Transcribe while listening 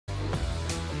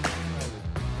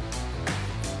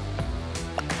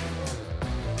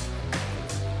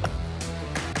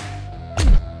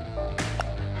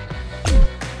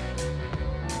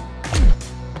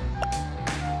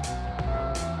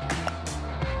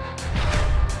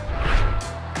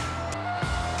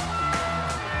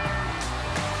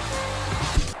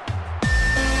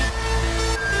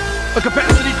A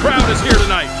capacity crowd is here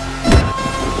tonight.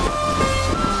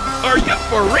 Are you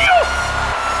for real?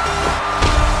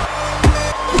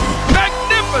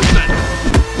 Magnificent!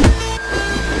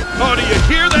 Oh, do you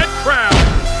hear that crowd?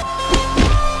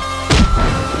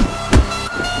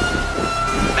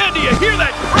 And do you hear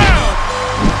that crowd?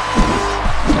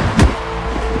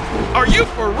 Are you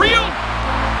for real?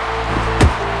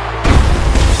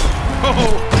 Oh,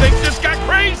 things just got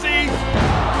crazy.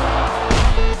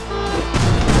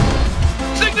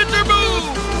 Signature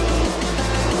move.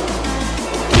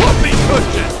 Whoopee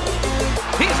cushion.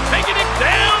 He's taking him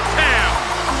downtown.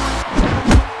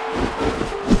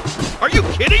 Are you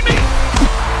kidding me?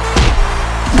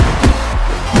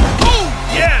 Oh,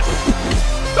 yes.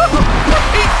 For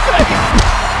Pete's sake.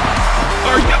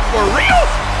 Are you for real?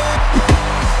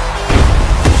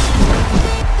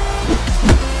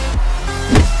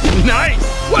 Nice!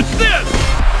 What's this?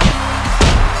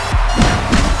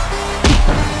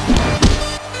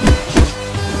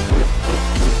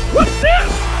 What's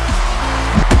this?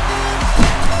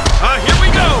 Here we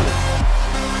go!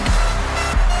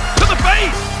 To the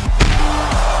face!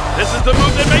 This is the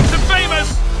move that makes him famous!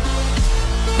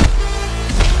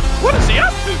 What is he up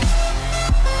to?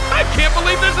 I can't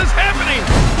believe this is happening!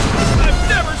 I've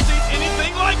never seen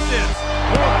anything like this!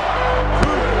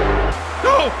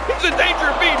 No! He's in danger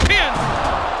of being pinned!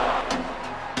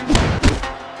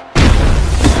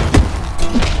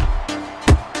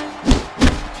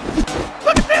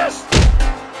 Look at this!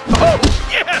 Oh,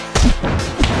 yes!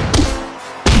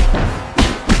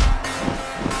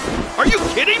 Are you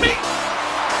kidding me?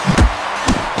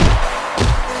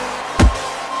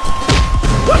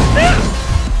 What's this?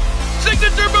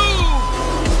 Signature move!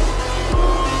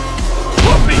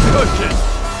 Whoopee cushion!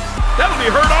 That'll be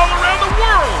heard all around the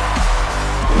world!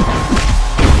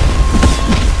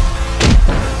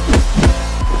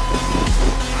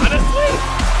 Honestly?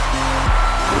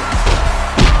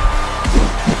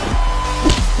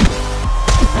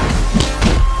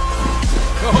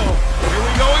 Oh, here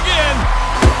we go again.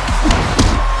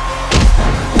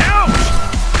 Ouch!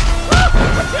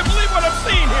 I can't believe what I'm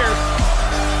seeing here.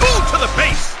 Boom to the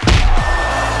face.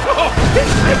 Oh,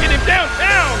 he's taking him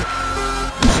downtown.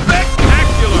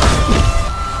 Spectacular.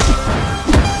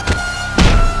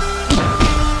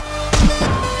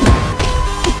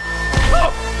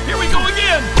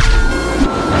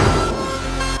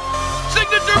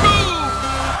 Signature move!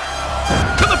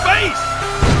 To the face!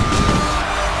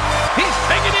 He's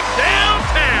taking him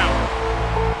downtown!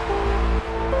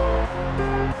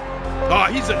 Oh,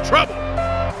 he's in trouble!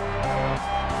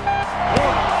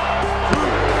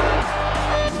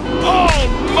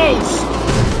 Almost!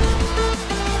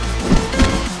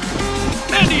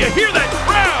 And do you hear that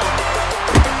crowd?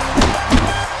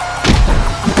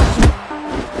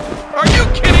 Are you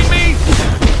kidding me?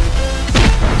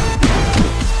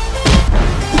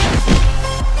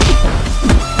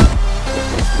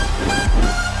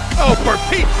 Oh, for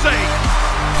Pete's sake!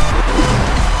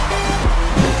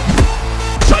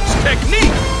 Such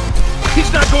technique!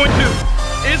 He's not going to,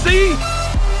 is he?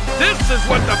 This is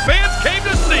what the fans came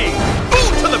to see!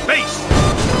 Boom to the face!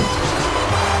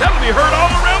 That'll be heard all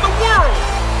around the world!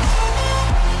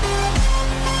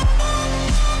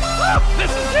 Oh,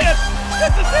 this is it!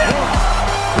 This is it!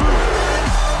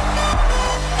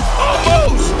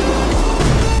 Almost!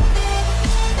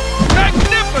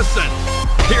 Magnificent!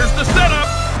 Here's the setup!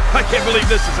 I can't believe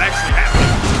this is actually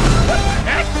happening. What the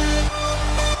heck?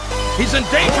 He's in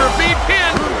danger of being pinned.